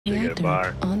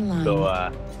Reactor online. So,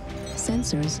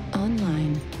 Sensors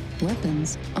online.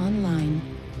 Weapons online.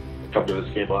 Come to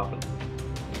escape often.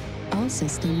 All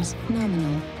systems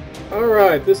nominal.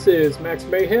 Alright, this is Max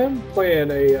Mayhem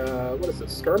playing a, what is it,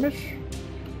 skirmish?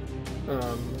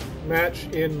 Match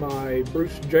in my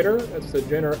Bruce Jenner. That's the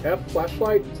JR7-F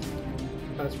flashlight.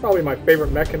 That's probably my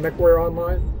favorite mech in MechWarrior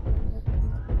Online.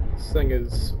 This thing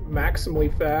is maximally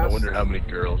fast. I wonder how many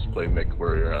girls play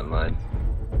MechWarrior Online.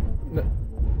 No.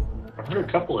 I've heard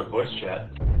a couple in voice chat.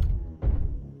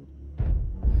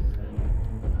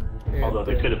 And, although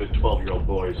they could have been 12-year-old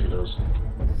boys, who knows?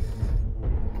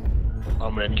 Oh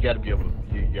man, you gotta be able to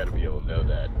know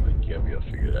that. Like, you gotta be able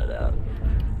to figure that out.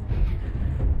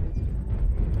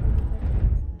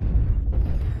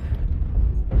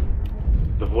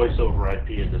 The voice over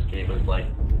IP in this game is like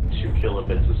 2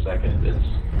 kilobits a second. It's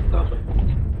nothing.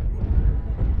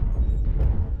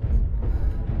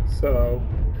 So,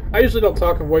 I usually don't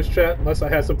talk in voice chat unless I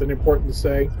have something important to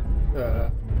say.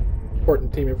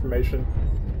 Important team information.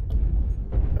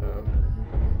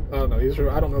 I don't know.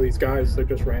 I don't know these guys. They're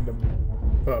just random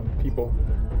people.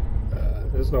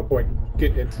 There's no point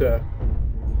getting into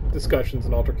discussions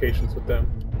and altercations with them.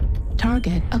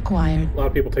 Target acquired. A lot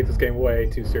of people take this game way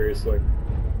too seriously.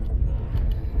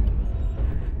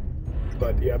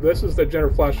 But yeah, this is the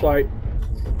Jenner flashlight.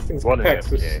 This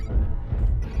thing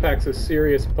packs a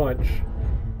serious punch.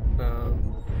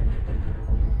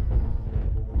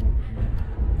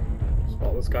 Just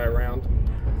follow this guy around.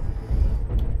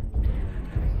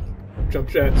 Jump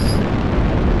jets,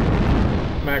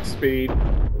 max speed.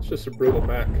 It's just a brutal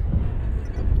mech.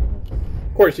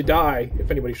 Of course, you die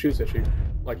if anybody shoots at you,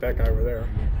 like that guy over there.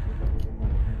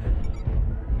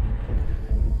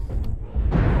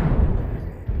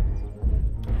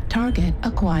 Target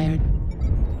acquired.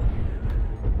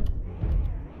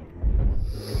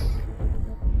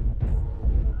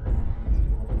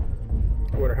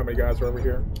 I wonder how many guys are over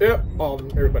here. Yep, all of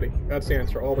them, everybody. That's the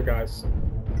answer, all the guys.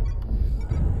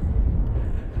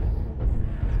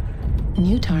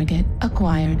 New target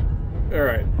acquired.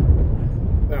 Alright.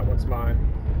 That one's mine.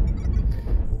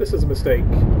 This is a mistake.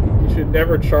 You should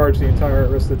never charge the entire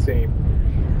rest of the team.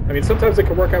 I mean, sometimes it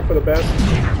can work out for the best,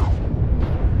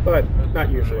 but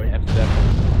not usually. F7.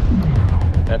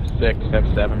 F6,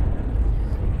 F7.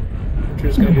 What you're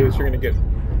just going to do is you're going to get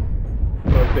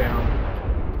mowed down.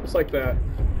 Just like that.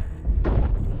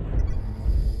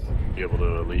 Be able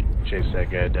to elite chase that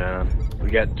guy down.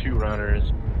 We got 2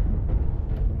 runners.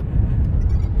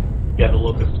 Yeah, the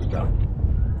locust is down.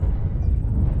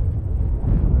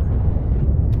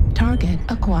 Target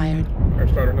acquired. Or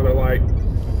start another light.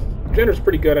 Jenner's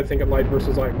pretty good, I think, in light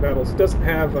versus light battles. It doesn't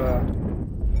have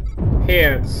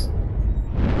hands.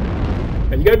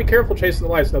 And you gotta be careful chasing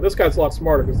the lights. Now, this guy's a lot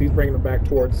smarter because he's bringing them back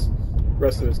towards the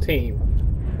rest of his team.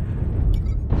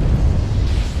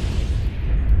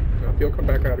 Now, he'll come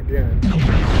back out again.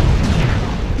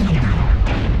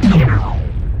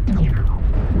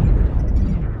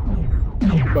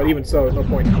 But even so, there's no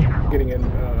point getting in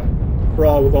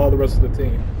brawl with all the rest of the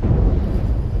team.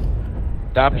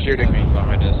 Stop shooting me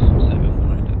behind us. 7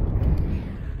 behind it.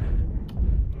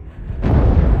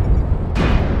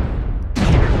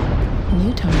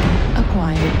 New target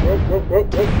acquired. Whoa, whoa, whoa,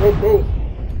 whoa, whoa, whoa.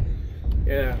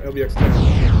 Yeah, LBX down.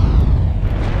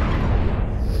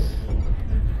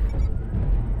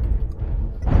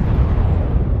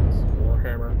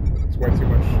 Warhammer. It's way too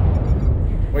much.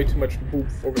 Way too much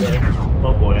boof over there.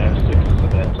 Oh boy, I have 6 is a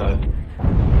bad time.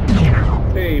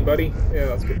 Hey, buddy. Yeah,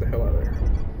 let's get the hell out of there.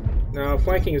 No,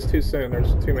 flanking is too soon.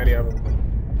 There's too many of them.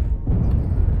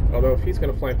 Although, if he's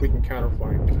going to flank, we can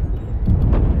counter-flank.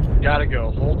 Gotta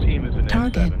go. Whole team is in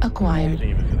Target F7. acquired. Whole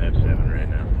team is in F7 right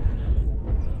now.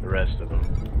 The rest of them.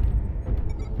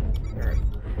 Alright.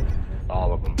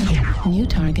 All of them. New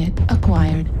target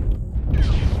acquired.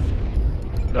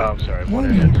 Oh, I'm sorry.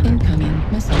 Warning,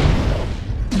 incoming missile.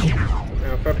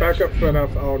 Now, if I back up far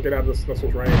enough, I'll get out of this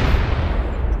missile's range.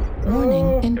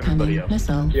 Warning, incoming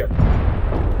missile. Yep.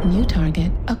 New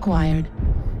target acquired.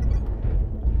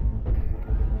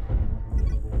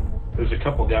 There's a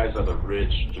couple guys on the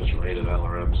ridge just raided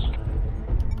LRMs.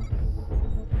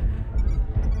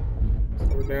 So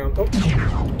we're down. Oh.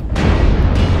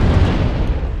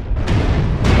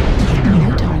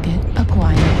 New target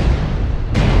acquired.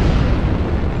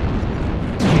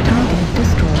 Target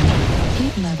destroyed.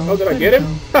 Heat level. Oh, did I get him?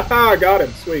 Haha, I got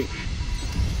him. Sweet.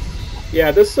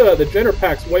 Yeah, this the Jenner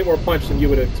packs way more punch than you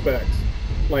would expect.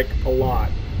 Like, a lot.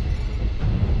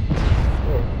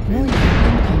 Oh, Warning,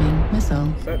 incoming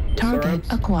missile. Target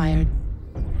SRMs? acquired.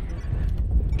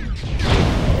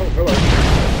 Oh, hello.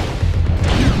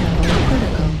 Heat level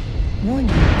critical. Warning,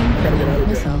 Gotta get out incoming of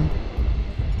missile.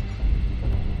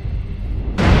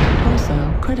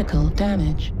 Torso, critical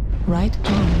damage. Right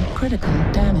arm, critical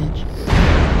damage.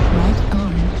 Right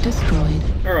arm, destroyed.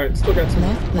 Alright, still got some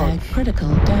Left leg, punch. critical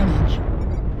damage.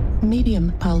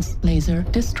 Medium pulse laser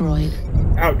destroyed.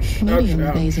 Ouch, ouch, Medium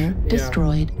ouch. laser Yeah.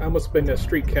 destroyed. I almost been a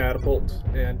street catapult,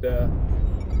 and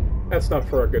that's not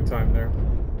for a good time there.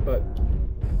 But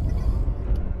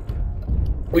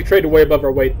we traded way above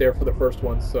our weight there for the first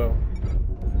one, so.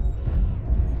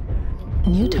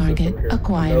 New Who is this target over here?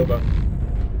 acquired. Nova.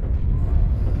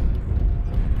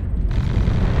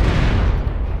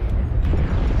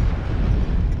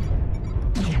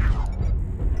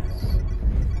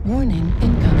 Warning,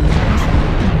 incoming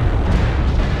missile.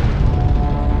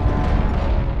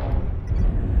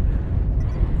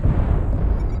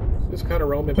 Just kind of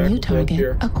roaming back New and forth target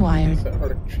here. acquired. It's that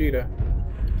Arctic cheetah.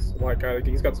 It's a light guy.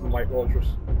 He's got some light vultures.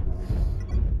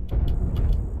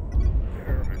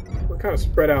 Alright. We're kind of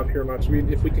spread out here much.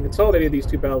 If we can consolidate these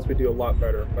two battles, we do a lot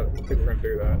better. But I don't think we're going to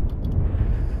do that.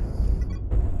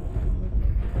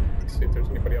 Let's see if there's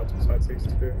anybody else besides these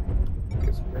two.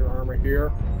 Get some rear armor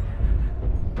here.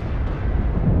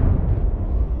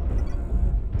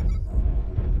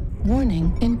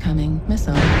 Warning, incoming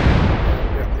missile.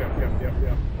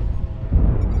 Yep.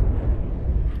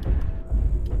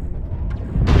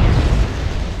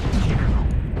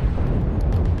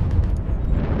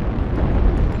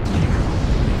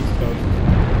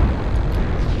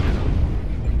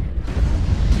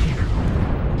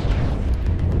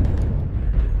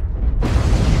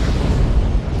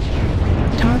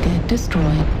 Target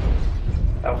destroyed.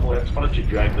 Alpha, why don't you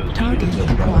drag those Target cheetahs over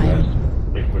by the acquired.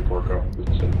 rest? Make quick work out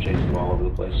instead of chasing them all over the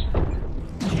place.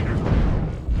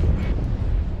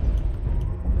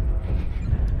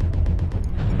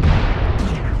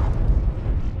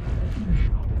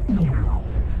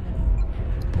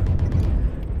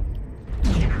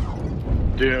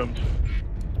 Doomed.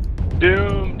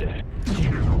 Doomed.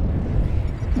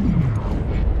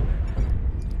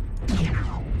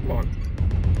 Come on.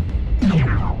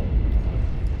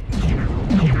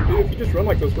 Dude, if you just run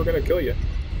like this, we're gonna kill you.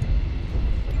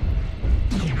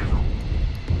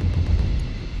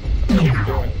 What are you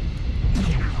doing?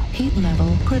 Heat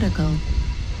level critical.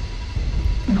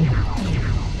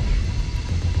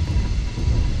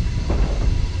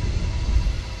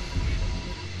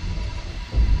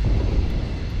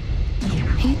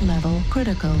 Heat level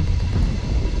critical.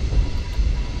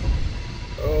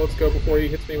 Oh, let's go before he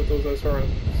hits me with those SRMs.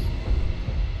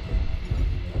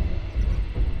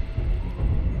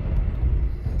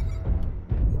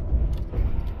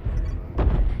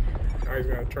 Now he's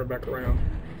gonna turn back around.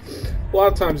 A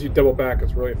lot of times you double back,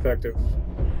 it's really effective.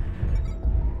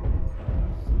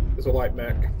 As a light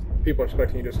mech. People are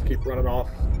expecting you just to keep running off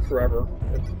forever.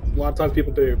 And a lot of times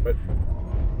people do, but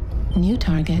New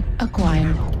target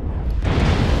acquired.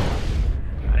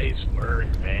 Nice work,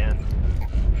 man.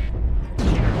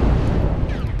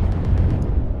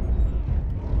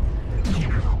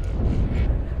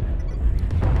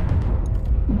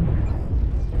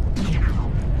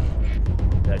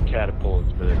 That catapult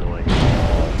has been annoying.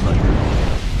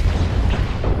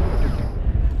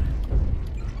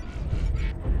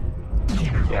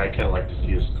 Yeah, I kind of like to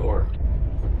see a score.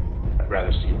 I'd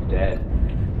rather see him dead.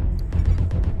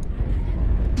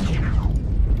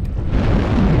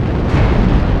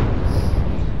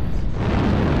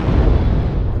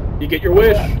 you get your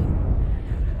wish.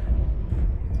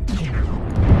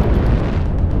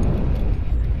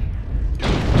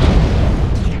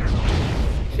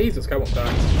 Jesus, guy won't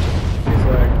die. He's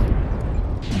like,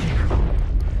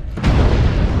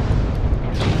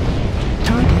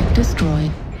 Target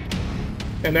destroyed.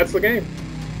 and that's the game.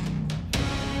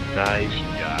 Nice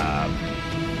job.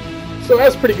 So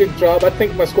that's a pretty good job. I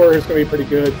think my score is going to be pretty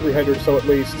good, 300 or so at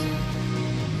least.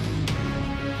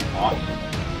 Awesome.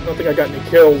 I don't think I got any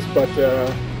kills, but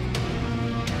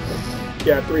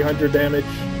yeah, 300 damage.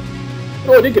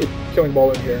 Oh, I did get a killing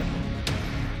ball in here.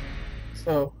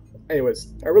 So,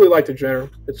 anyways, I really like the Jenner.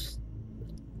 It's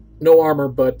no armor,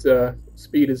 but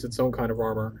speed is its own kind of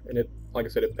armor, and it, like I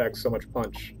said, it packs so much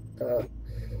punch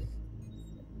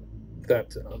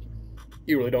that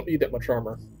you really don't need that much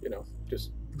armor. You know,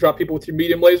 just drop people with your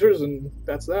medium lasers, and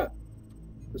that's that.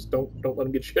 Just don't let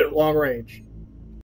them get you at long range.